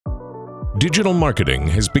Digital marketing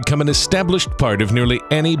has become an established part of nearly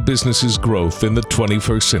any business's growth in the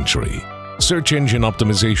 21st century. Search engine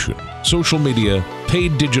optimization, social media,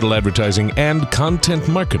 paid digital advertising, and content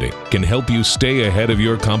marketing can help you stay ahead of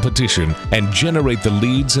your competition and generate the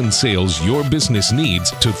leads and sales your business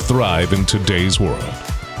needs to thrive in today's world.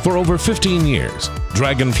 For over 15 years,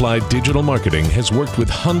 Dragonfly Digital Marketing has worked with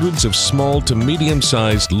hundreds of small to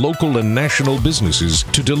medium-sized local and national businesses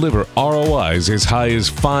to deliver ROIs as high as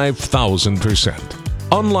 5,000%.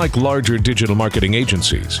 Unlike larger digital marketing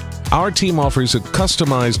agencies, our team offers a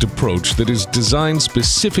customized approach that is designed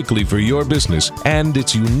specifically for your business and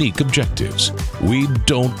its unique objectives. We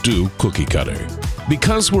don't do cookie cutter.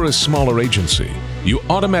 Because we're a smaller agency, you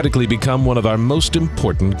automatically become one of our most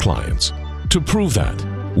important clients. To prove that,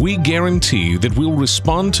 we guarantee that we'll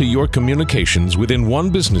respond to your communications within one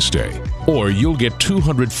business day, or you'll get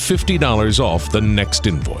 $250 off the next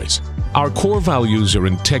invoice. Our core values are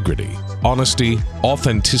integrity, honesty,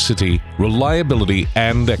 authenticity, reliability,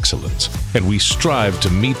 and excellence, and we strive to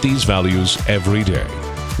meet these values every day.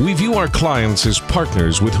 We view our clients as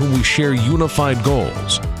partners with whom we share unified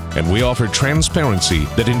goals, and we offer transparency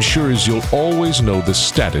that ensures you'll always know the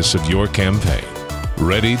status of your campaign.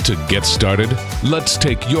 Ready to get started? Let's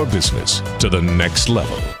take your business to the next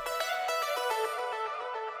level.